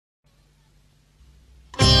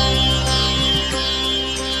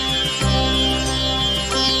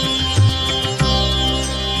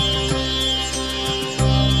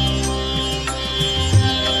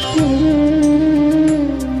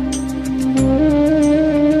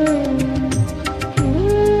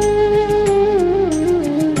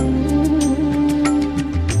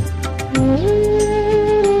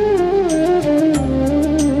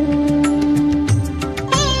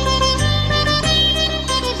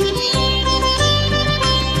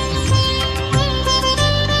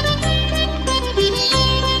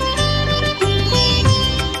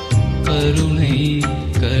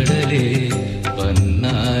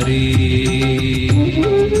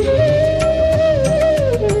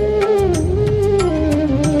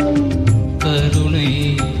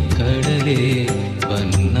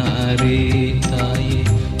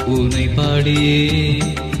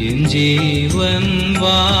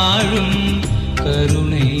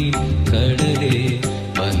கடலே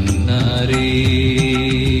பன்னாரே.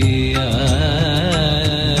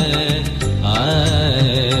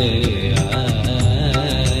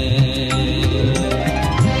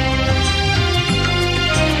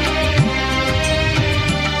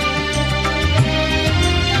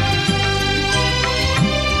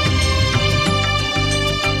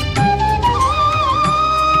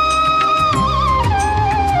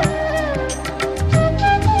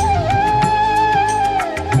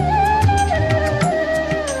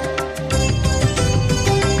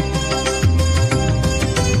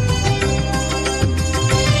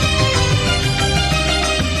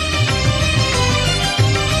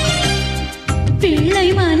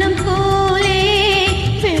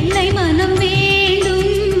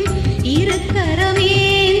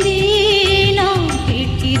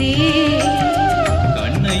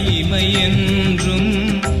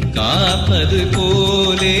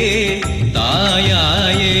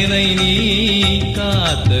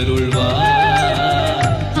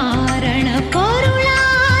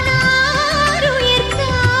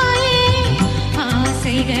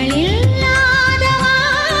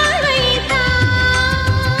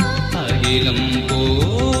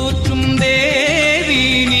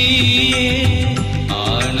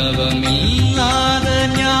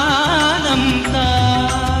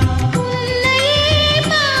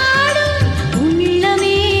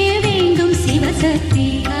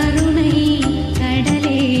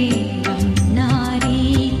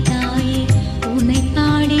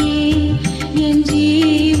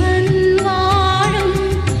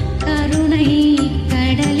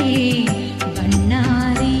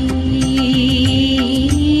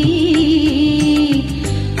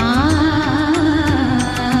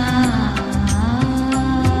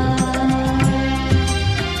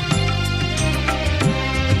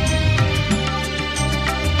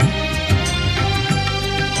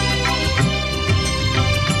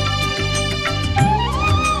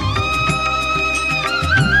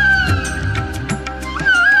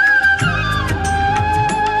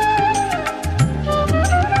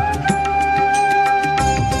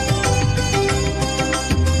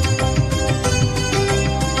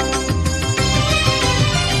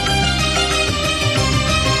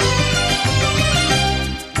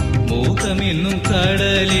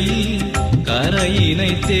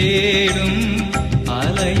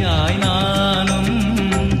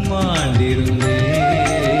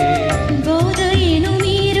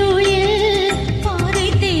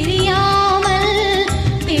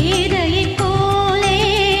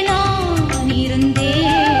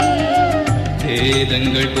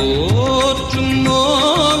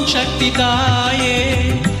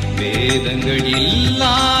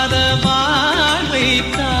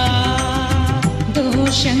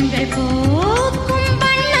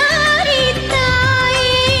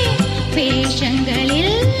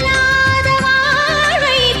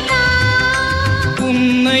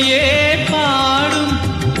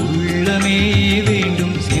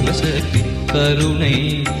 கருணை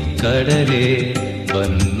கடலே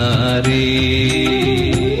பன்னாரே.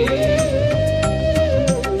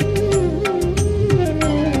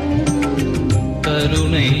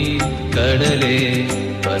 கருணை கடலே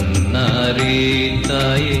பன்னாரே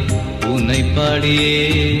தாயே, உன்னை பாடியே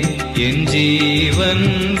என் ஜீவன்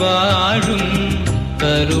வாழும்.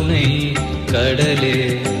 கருணை கடலே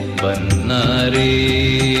பன்னாரே.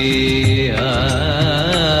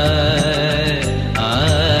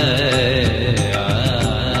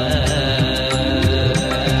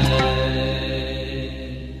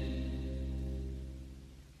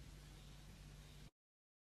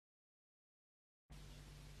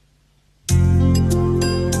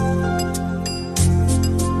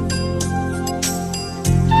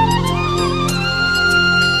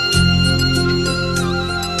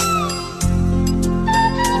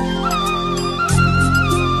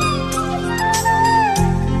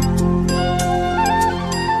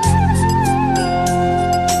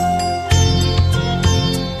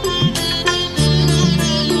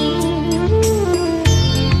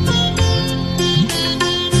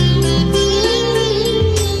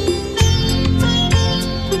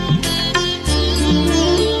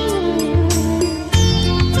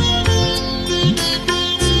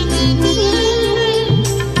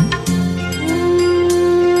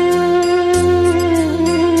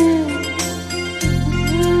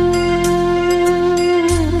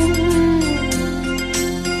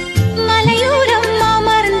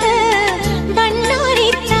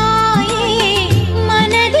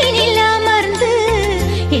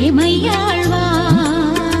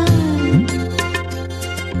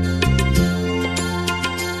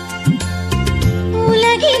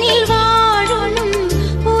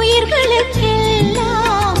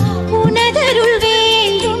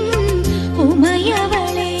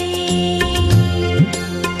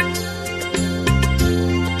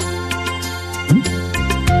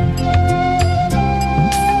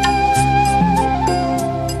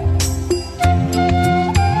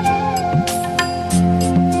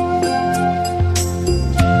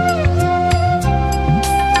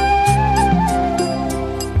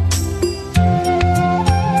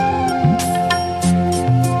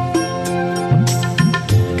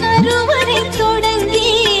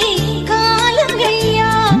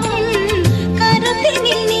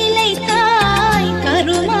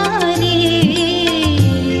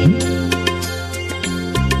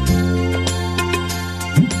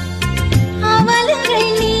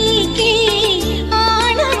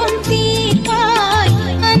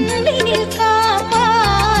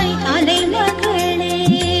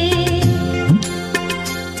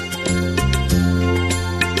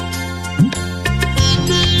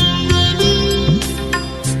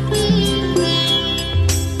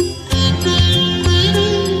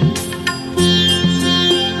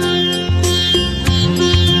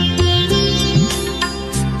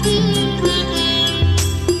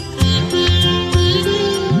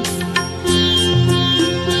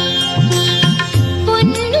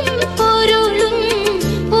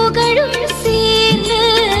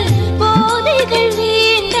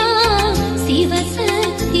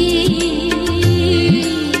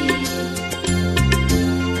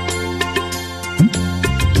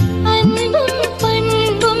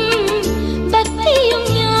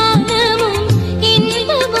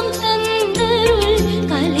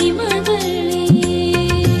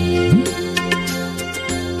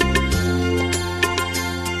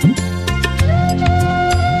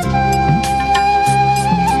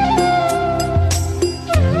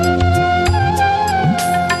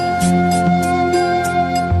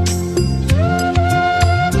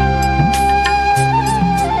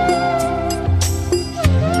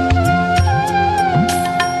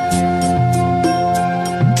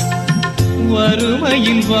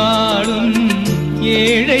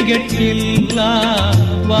 திகட்டில்லா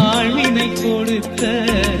வாழ்வினை கொடுத்த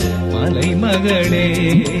மலைமகளே,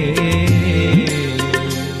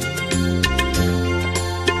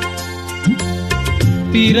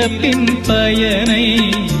 பிறப்பின் பயனை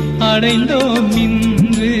அடைந்தோம்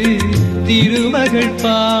இன்று திருமகள்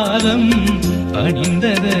பாதம்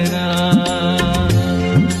பணிந்ததனா.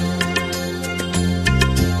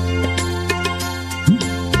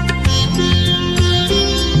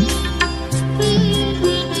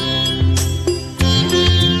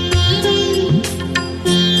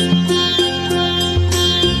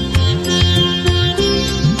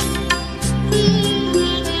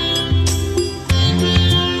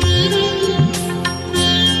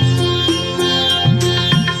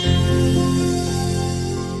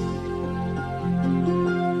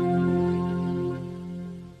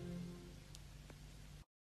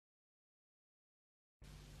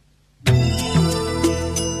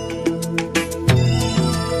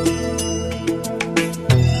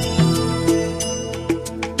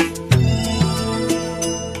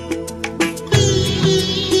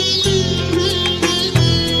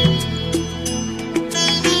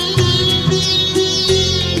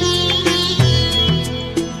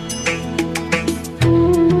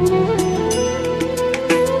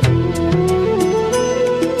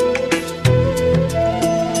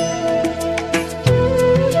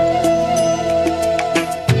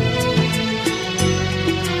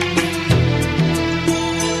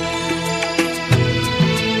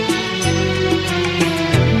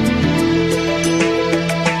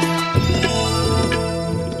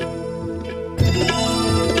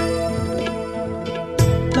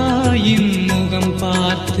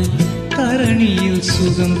 தரணியில்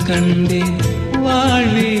சுகம் கண்டேன்,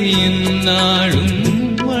 வாழ்வே என்னாலும்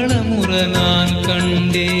வளமுற நான்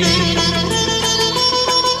கண்டேன்.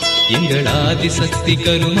 எங்கள் ஆதிசக்தி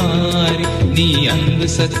கருமாரி, நீ அன்பு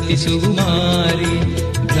சக்தி சுகுமாரி,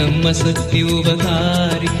 பிரம்ம சக்தி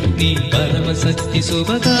உபகாரி, நீ பரமசக்தி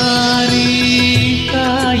சுபகாரி.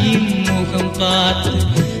 தாயின் முகம் பார்த்து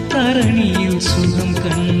தரணியில் சுகம்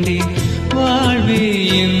கண்டேன், வாழ்வே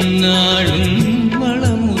என்னாலும்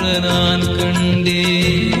வளமுற நான் கண்டேன்.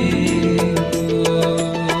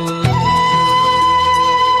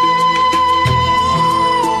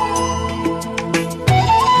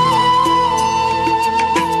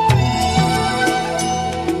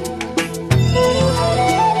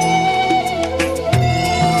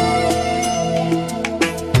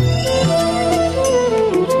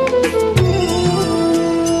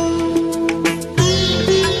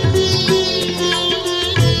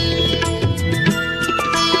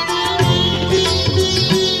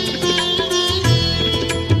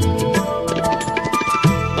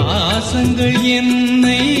 பாசங்கள்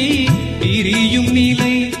என்னை பிரியும்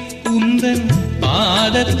நிலை உந்தன்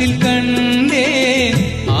பாதத்தில் கண்டேன்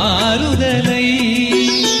ஆறுதலை.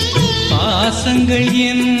 பாசங்கள்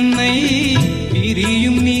என்னை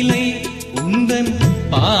பிரியும் நிலை உந்தன்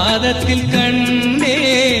பாதத்தில்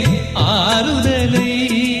கண்டேன் ஆறுதலை.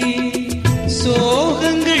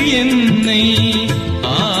 சோகங்கள் என்னை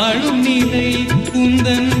ஆளும் நிலை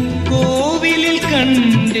உந்தன் கோவிலில்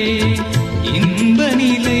கண்டேன் இன்ப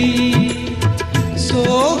நிலை.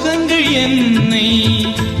 சோகங்கள் என்னை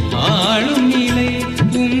ஆளும் நிலை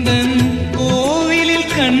உந்தன்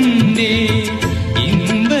கோவிலில் கண்டே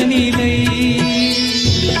இன்ப நிலை.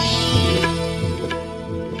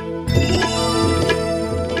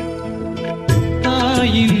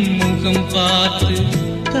 தாயின் முகம் பார்த்து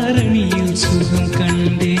தரணியில் சுகம்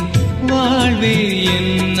கண்டே, வாழ்வே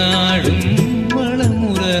என்னாலும்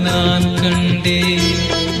வளமுற நான் கண்டே.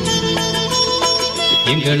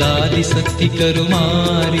 எங்கள் ஆதிசக்தி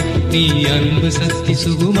கருமாரி, நீ அன்பு சக்தி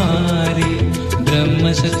சுகுமாரி,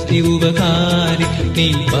 பிரம்ம சக்தி உபகாரி, நீ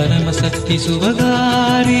பரமசக்தி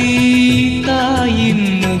சுபகாரி. தாயின்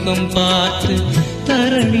முகம் பார்த்து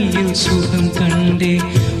தரணியில் சுகம் கண்டே,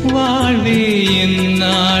 வாழ்வே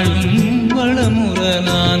என்னாலும் வளமுற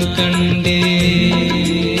நான் கண்டே.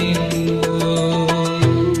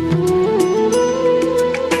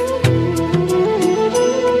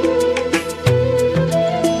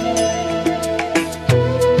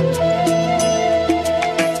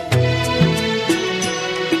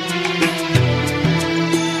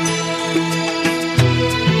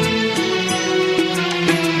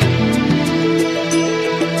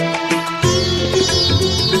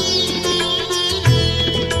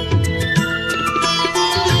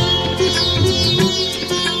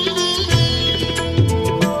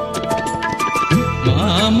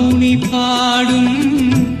 மாமுனி பாடும்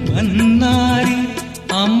பன்னாரி,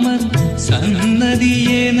 அம்மன் சன்னதி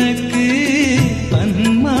எனக்கு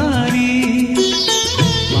பன்மாரி.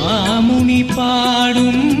 மாமுனி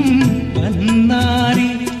பாடும்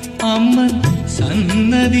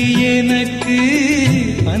சன்னதி எனக்கு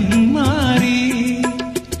பன்மாரி.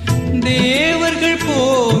 தேவர்கள்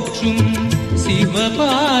போற்றும்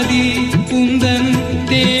சிவபாதி குந்தன்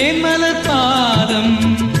தேன்மலர் பாதம்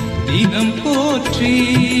தினம் போற்றி.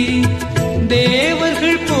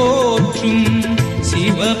 தேவர்கள் போற்றும்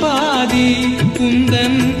சிவபாதி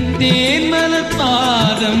குந்தன் தேன்மலர்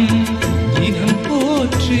பாதம் தினம்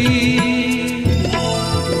போற்றி.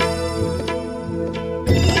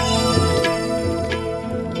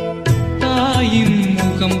 தாயின்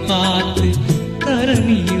முகம் பார்த்து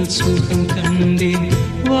தரணியில் சுகம் கண்டேன்.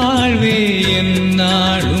 வாழ்வே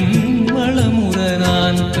என்னாலும் வளமுற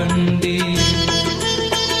நான் கண்டேன்.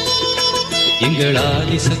 எங்கள்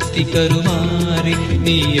ஆதிசக்தி கருமாரி,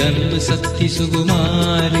 நீ அன்பு சக்தி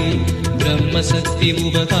சுகுமாரி. பிரம்மசக்தி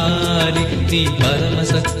உபகாரி, நீ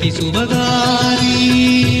பரமசக்தி சுபகாரி.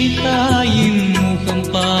 தாயின் முகம்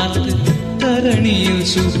பார்த்து தரணியில்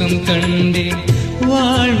சுகம் கண்டேன்.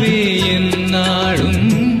 வாழ்வே என்னாலும்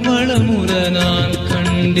வளமுற நான்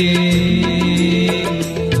கண்டேன்.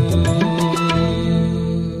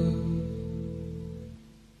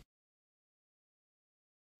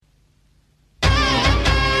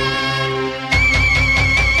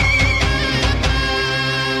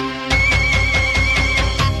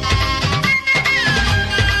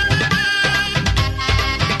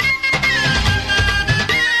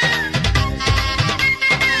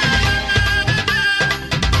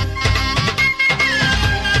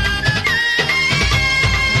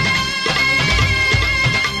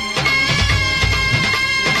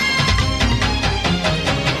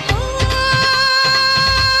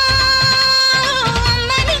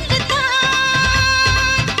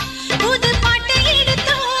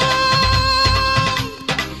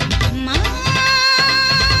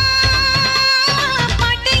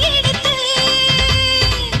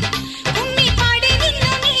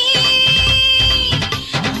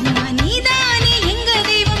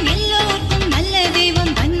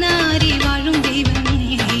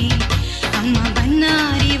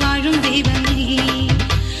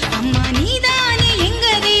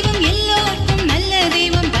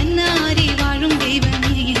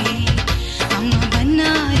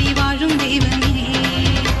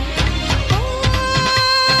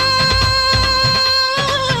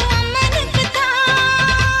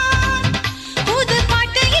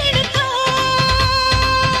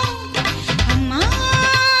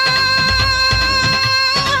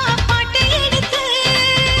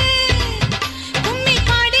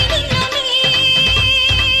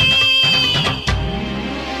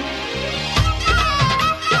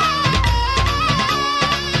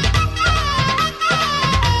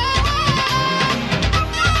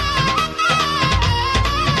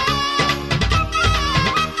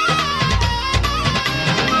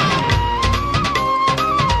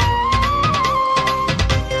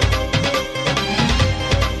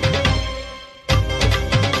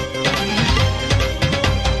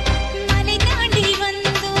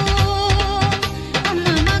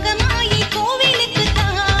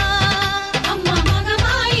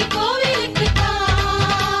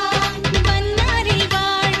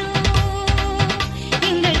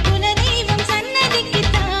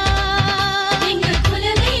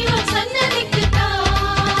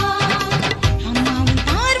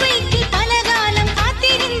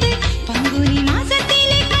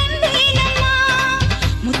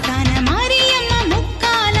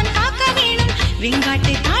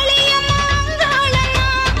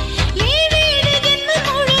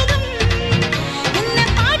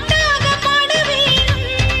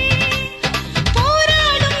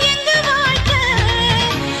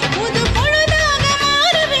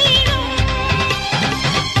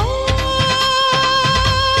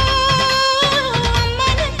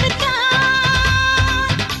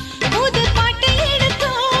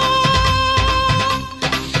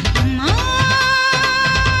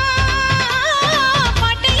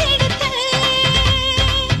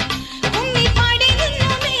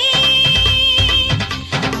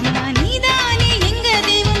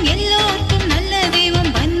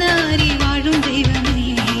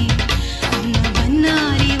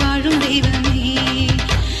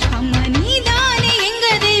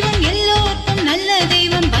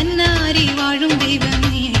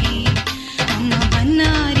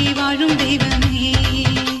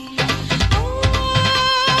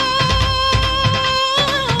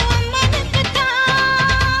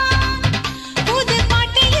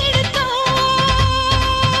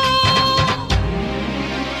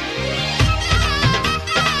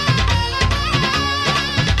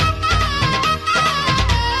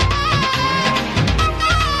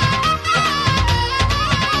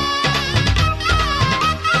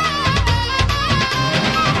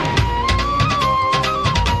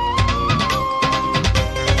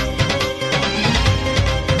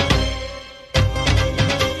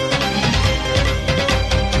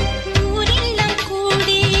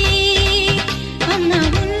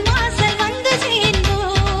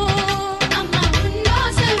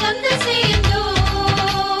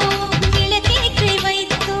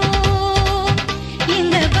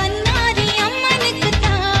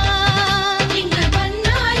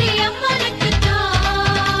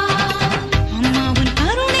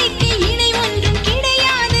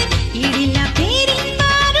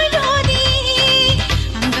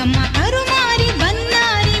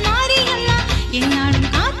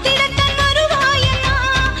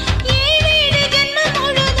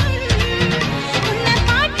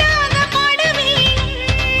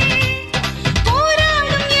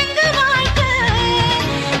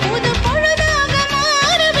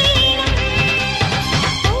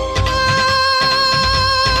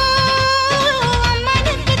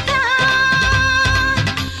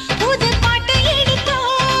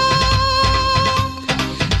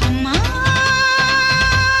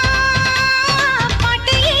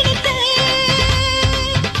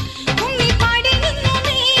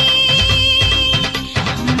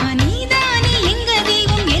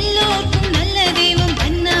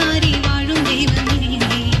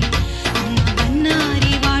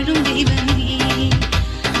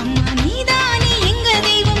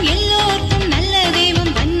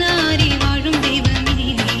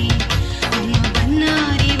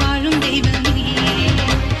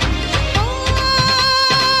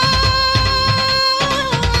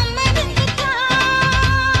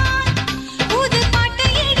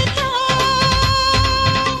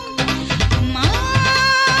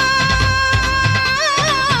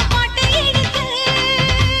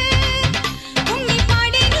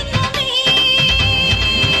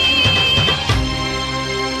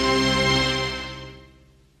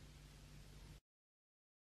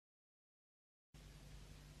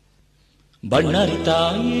 Bannari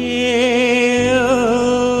taaye,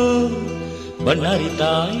 Bannari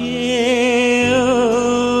taaye.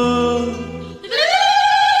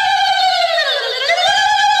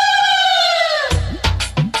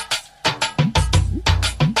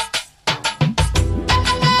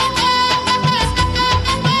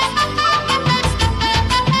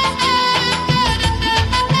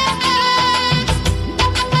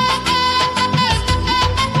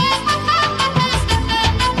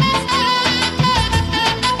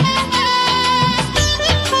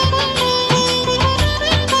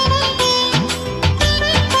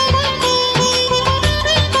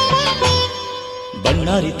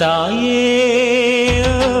 Bannari taaye,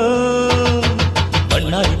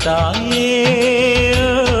 Bannari taaye,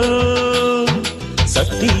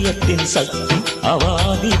 சத்தியத்தின் சக்தி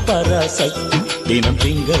அவாதி பராசக்தி தினம்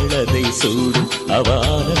திங்களதை சூடும்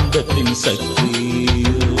அவானந்தத்தின் சக்தி.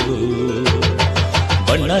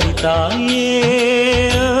 Bannari taaye,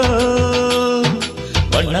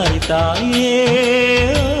 Bannari taaye.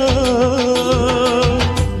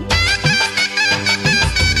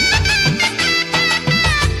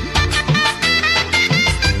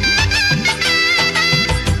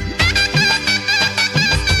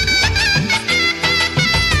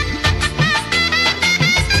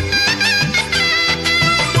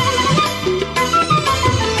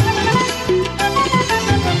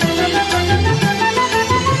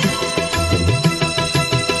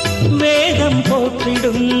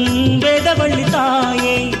 போற்றிடும் வேதவள்ளி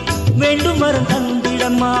தாயே வேண்டும் வரம்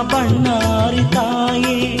தந்திடம்மா பண்ணாரி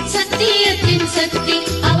தாயே. சத்தியத்தின் சக்தி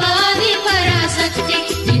அவாதி பராசக்தி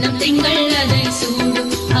தினம் திங்கள் அதை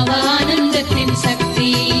சூடும் அவானந்தத்தின் சக்தி.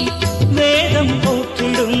 வேதம்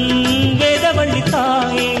போற்றிடும் வேதவள்ளி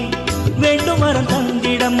தாயே வேண்டும் வரம்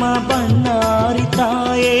தந்திடம்மா பண்ணாரி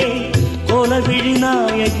தாயே. கோலவிழி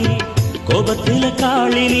நாயகி கோபத்தில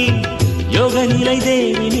காளினி யோக நிலை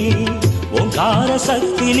தேவினி ஓங்கார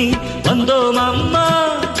சக்தினி வந்தோம் அம்மா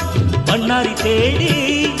பண்ணாரி தேடி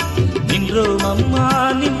நின்றோம் அம்மா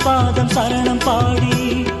நின் பாதம் சரணம் பாடி.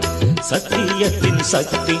 சத்தியத்தின்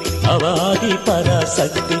சக்தி அவாதி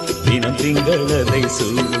பராசக்தி தினம் திங்களதை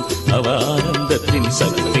சூடும் அவானந்தத்தின்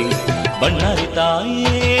சக்தி. பண்ணாரி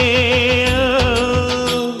தாயே,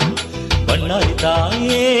 பண்ணாரி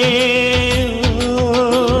தாயே.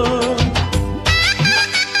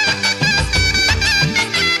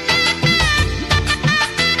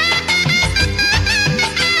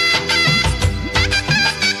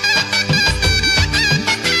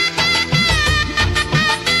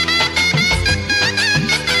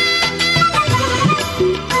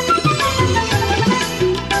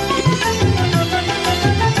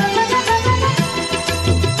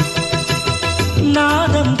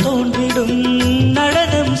 நாதம் தோன்றிடும்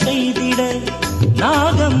நடனம் செய்திட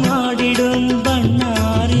நாகம் ஆடிடும்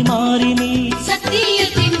பண்ணாரி மாறினி.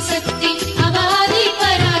 சத்தியத்தின் சக்தி அவாதி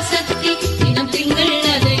பராசக்தி தினம் திங்கள்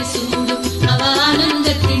அதை சூடும்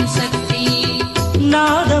அவானந்தத்தின் சக்தி.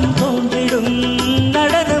 நாதம் தோன்றிடும்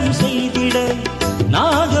நடனம் செய்திட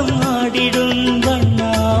நாகம் ஆடிடும்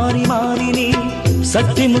பண்ணாரி மாறினி.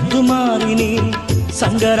 சக்தி முத்து மாறினி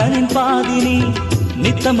சங்கரனின் பாதினி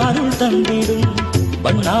நித்தம் அருள் தந்திடும்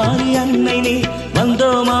பண்ணாரி அன்னை நீ.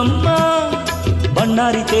 வந்தோம் அம்மா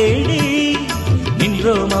பண்ணாரி தேடி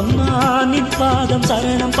நின்றோம் அம்மா நின் பாதம்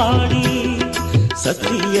சரணம் பாடி.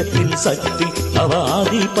 சத்தியத்தின் சக்தி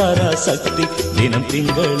அவாதி பராசக்தி தினம்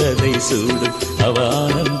திங்களதை சூடும்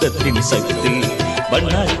அவானந்தத்தின் சக்தி.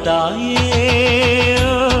 பண்ணாரி தாயே,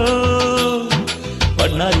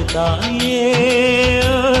 பண்ணாரி தாயே.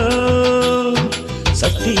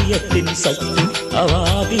 சத்தியத்தின் சக்தி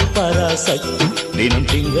அவாதி பராசக்தி தினம்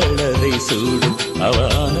திங்களதை சூடும்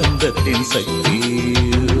அவானந்தத்தின் சக்தி.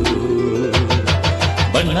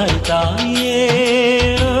 பண்ணாரி தாயே,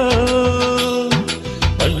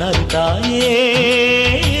 பண்ணாரி தாயே.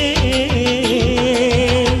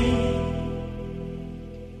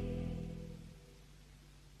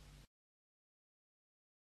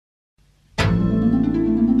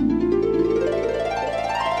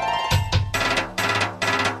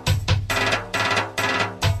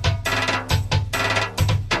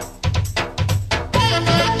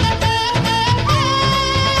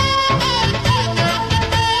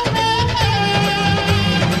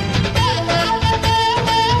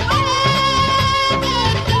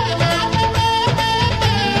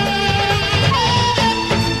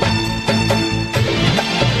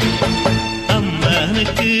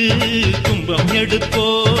 கும்பம்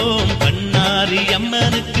எடுப்போம், பண்ணாரி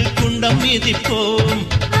அம்மனுக்கு குண்டம் மிதிப்போம்.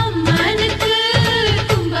 அம்மனுக்கு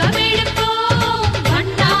கும்பம் எடுப்போம்,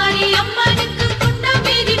 பண்ணாரி அம்மனுக்கு குண்டம்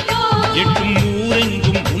மிதிப்போம். எட்டும்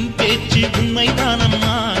ஊரெங்கும் உன் பேச்சு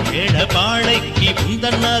உண்மைதானம்மா, எடபாள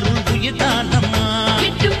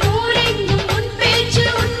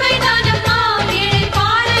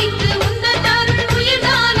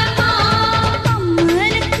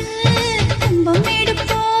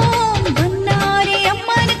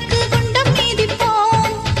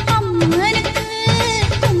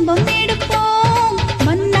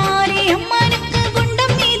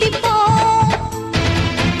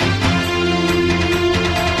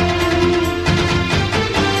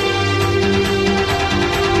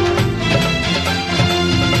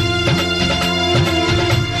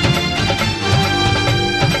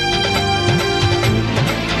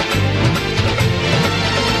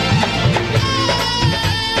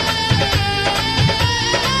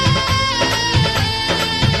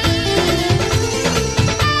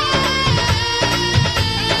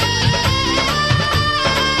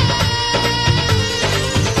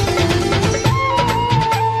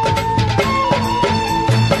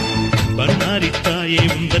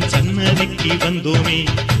வந்தோமே,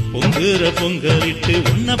 பொங்குற பொங்கலிட்டு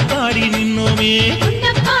உன்னப்பாடி நின்னோமே.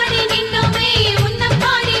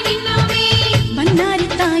 பன்னாரி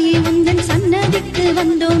தாயே உந்தன் சன்னதிக்கு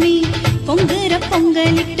வந்தோமே, பொங்குற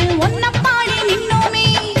பொங்கலிட்டு ஒன்னப்பாடி நின்னோமே.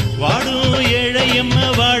 வாடும் ஏழையம்மா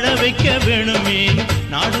வாழ வைக்க வேணுமே,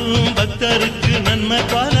 நாடும் பக்தருக்கு நன்மை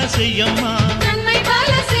பல செய்யம்மா.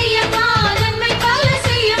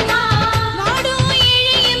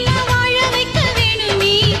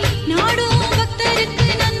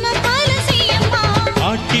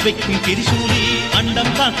 வைக்கும் திரிசூலி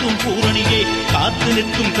அண்டம் காக்கும் பூரணியே, காத்து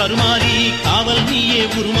நிற்கும் கருமாரி காவல் நீயே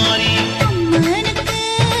உருமாறி. அம்மனுக்கு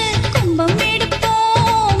கும்பம்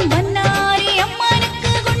எடுப்போம், பன்னாரி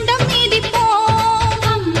அம்மனுக்கு குண்டம் மிதிப்போம்.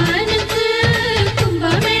 அம்மனுக்கு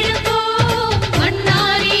கும்பம் எடுப்போம்,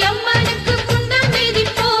 பன்னாரி அம்மனுக்கு குண்டம்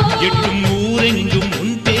மிதிப்போம். எட்டும் ஊரெங்கும்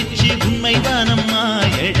உன் பேச்சு உண்மைதானம்மா,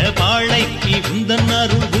 எழபாளைக்கு உந்தன்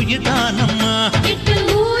அருள் உயிர்தானம்மா.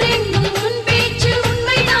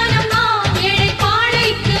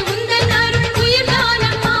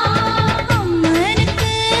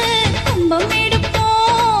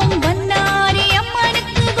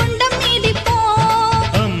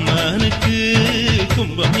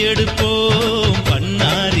 எடுப்போம்,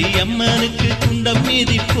 பன்னாரி அம்மனுக்கு குண்டம்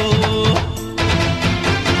மிதிப்போம்.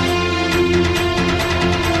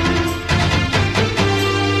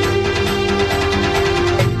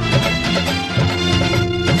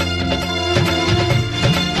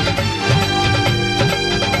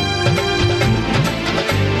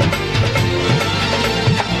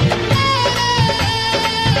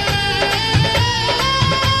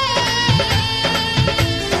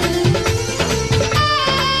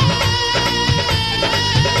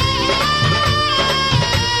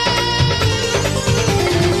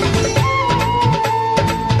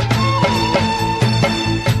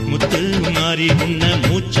 உன்ன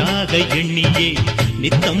மூச்சாக எண்ணியே,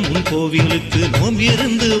 நித்தம் உன் கோவிலுக்கு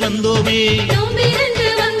நோம்பிருந்து வந்தோமே.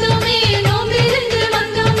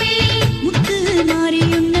 முத்து மாறி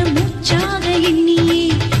உன்ன மூச்சாக எண்ணியே,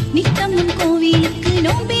 நித்தம் உன் கோவிலுக்கு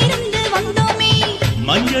நோம்பிருந்து வந்தோமே.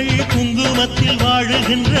 மஞ்சள் குங்குமத்தில்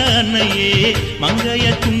வாழுகின்ற அன்னையே, மங்கைய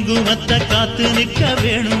குங்குமத்தை காத்து நிற்க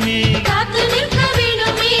வேணுமே.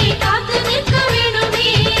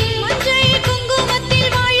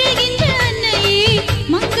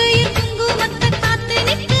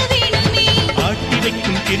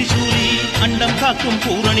 திரிசூலி அண்டம் காக்கும்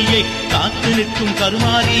பூரணியை, காத்து நிற்கும்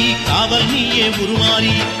கருமாரி காவல் நீயே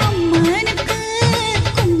உருமாறி. அம்மனுக்கு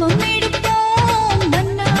கும்பம் எடுப்போம்,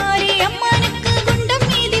 பன்னாரி அம்மனுக்கு குண்டம்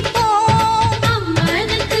மிதிப்போம்.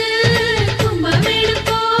 அம்மனுக்கு கும்பம்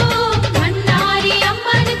எடுப்போம், பன்னாரி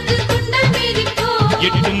அம்மனுக்கு குண்டம் மிதிப்போம்.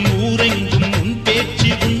 எட்டும் ஊரெங்கும் உன்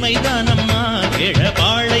பேச்சு உண்மைதானம்மா,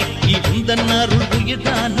 எழபாளைக்கு உந்தன் அருள்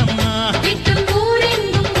உயிர்தானம்மா.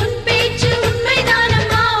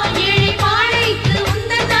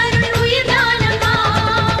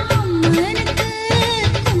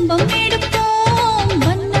 எடுப்போம்,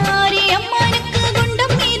 பன்னாரி அம்மனுக்கு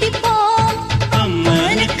குண்டம் மிதிப்போம்.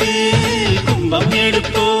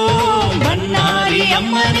 பன்னாரி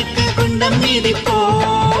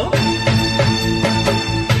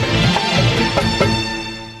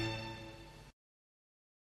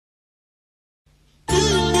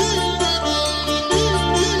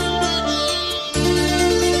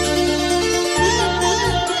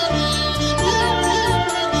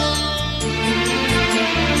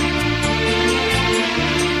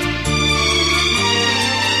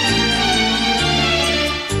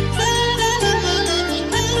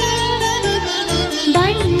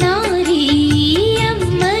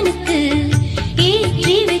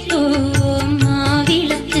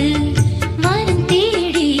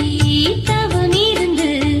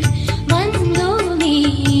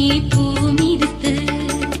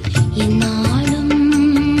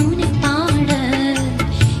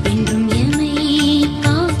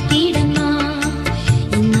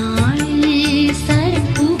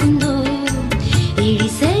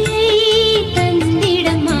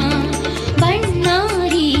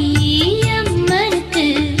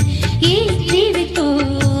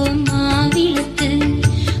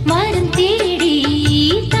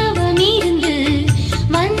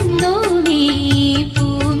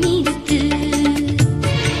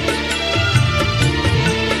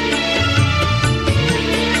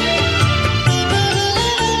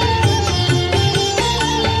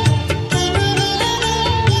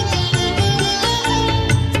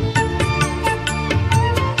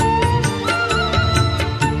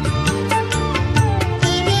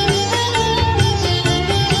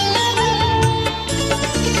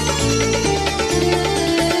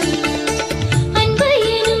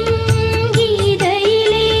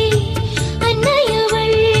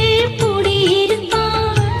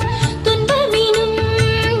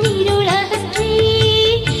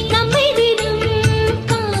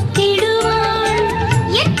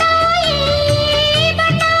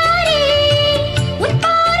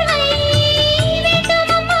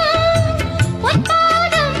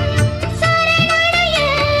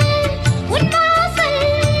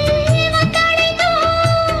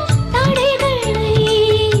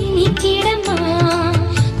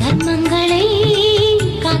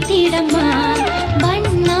காத்திடம்மா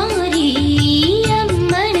பண்ணாரி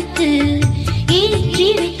அம்மனுக்கு ஏற்றி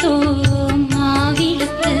வைத்தோம்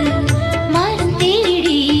மாவிளக்கு மரம்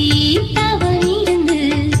தேடி தவமிருந்து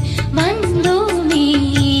வந்தோமே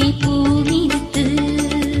பூமித்து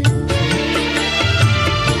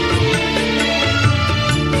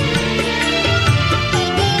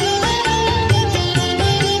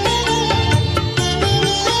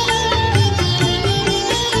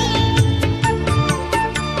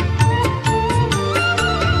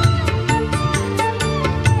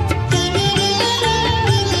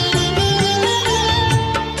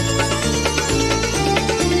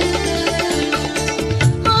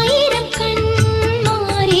ஆயிரம் கண்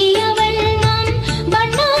மாறியவள் நம்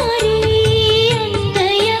பண்ணாரி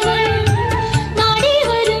அன்னையவள் நாடி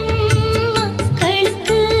வரும்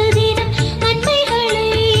மக்களுக்கு தினம் நன்மைகளை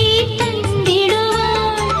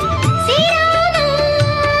தந்திடுவாள் சீரான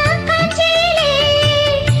காட்சியிலே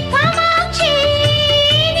காமாட்சி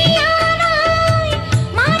நீயானாய்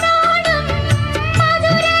மானாடும்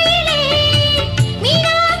மதுரையிலே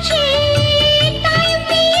மீனாட்சி தாயும்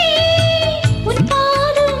நீயே உன்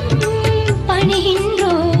பாதம்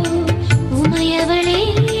பணிகின்றோம் உமையவளே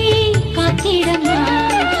காத்திடம்மா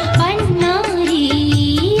பண்ணாரி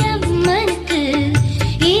அம்மனுக்கு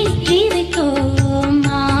ஏற்றி வைத்தோம்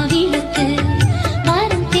மாவிளக்கு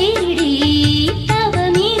மரம் தேடி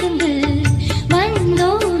தவமிருந்து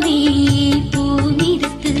வந்தோமே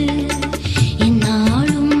பூமித்து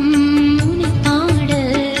என்னாலும் உன்னை பாட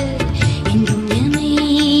என்றும் எமை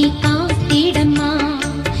காத்திடம்மா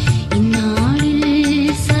இந்நாளில்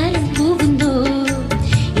சரண் புகுந்தோ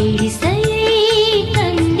எழிசையை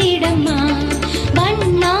தந்திடம்மா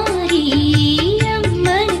பண்ணாரி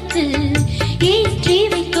அம்மனுக்கு ஏற்றி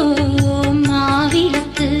வைத்தோம்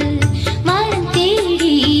மாவிளக்கு மரம்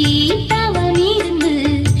தேடி தவமிருந்து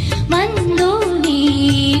வந்தோமே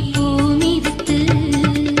பூமித்து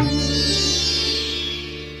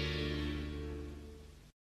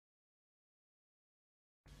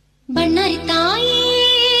பண்ணாரி தாயே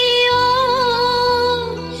ஓ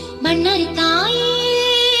பண்ணாரி தாயே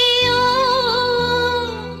ஓ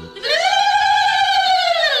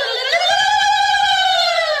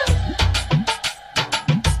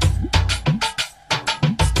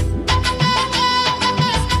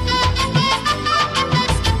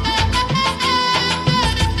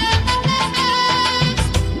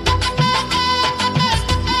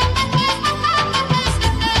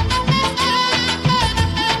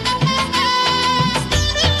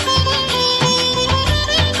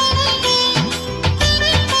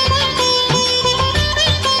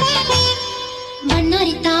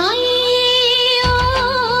பண்ணாரி தாயே ஓ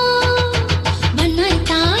பண்ணாரி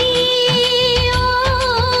தாயே ஓ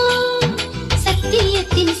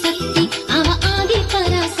சத்தியத்தின் சக்தி அவ ஆதி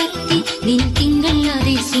பராசக்தி தினம் திங்கள்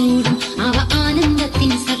அதை சூடும் அவ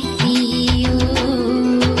ஆனந்தத்தின் சக்தி ஓ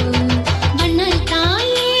பண்ணாரி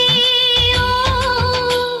தாயே ஓ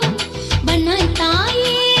பண்ணாரி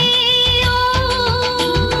தாயே ஓ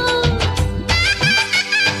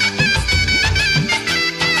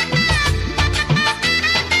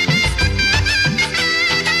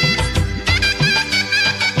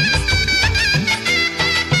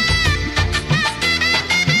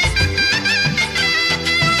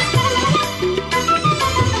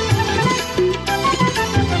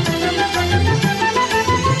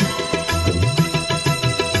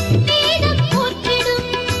வேதம் போற்றிடும்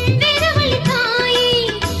வேதவழி தாயே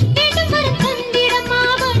வேண்டும் வர தந்திடம்மா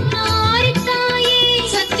பண்ணாரி தாயே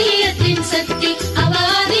சத்தியத்தின் சக்தி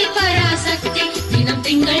அவாதி பராசக்தி தினம்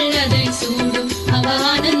திங்கள் அதை சூடும் அவ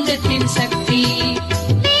ஆனந்தத்தின் சக்தி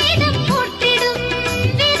வேதம் போற்றிடும்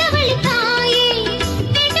வேதவழி தாயே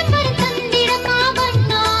வேண்டும் வர தந்திடம்மா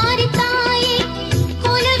பண்ணாரி தாயே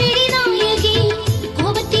கோலவெளி நாயகி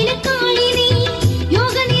கோபத்தில காளினி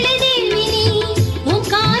யோக நிலை தேவினி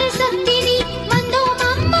ஓங்கார சக்தினி வந்தோம்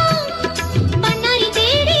அம்மா பண்ணாரி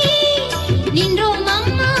தேடி நின்றோம்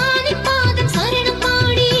அம்மா நின் பாதம் சரணம்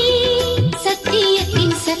பாடி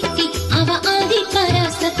சத்தியத்தின் சக்தி அவ ஆதி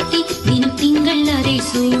பராசக்தி தினம் திங்கள் அதை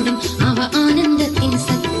சூடும் அவ ஆனந்தத்தின்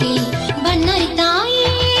சக்தி பண்ணாரி தாயே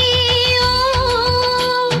ஓ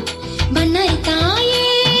பண்ணாரி தாயே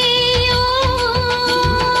ஓ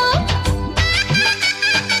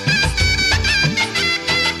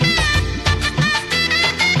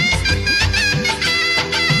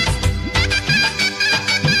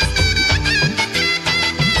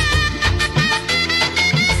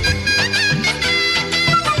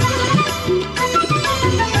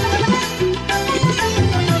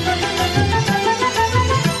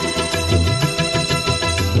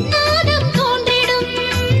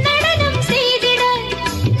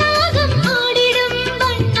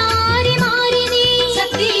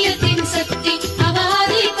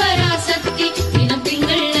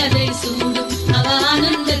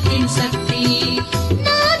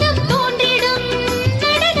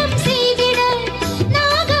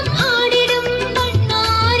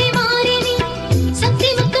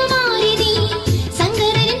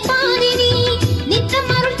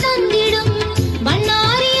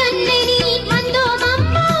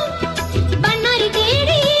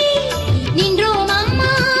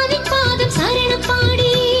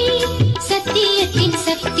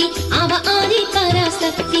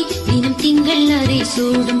பராசக்தி தினம் திங்கள் அதை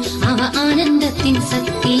சூடும் அவ ஆனந்தத்தின்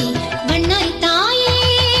சக்தி பண்ணாரி தாயே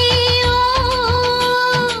ஓ,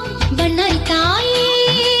 பண்ணாரி தாயே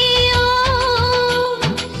ஓ,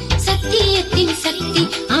 சத்தியத்தின் சக்தி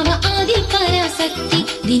அவ ஆதி பராசக்தி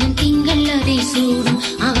தினம் திங்கள் அதை சூடும்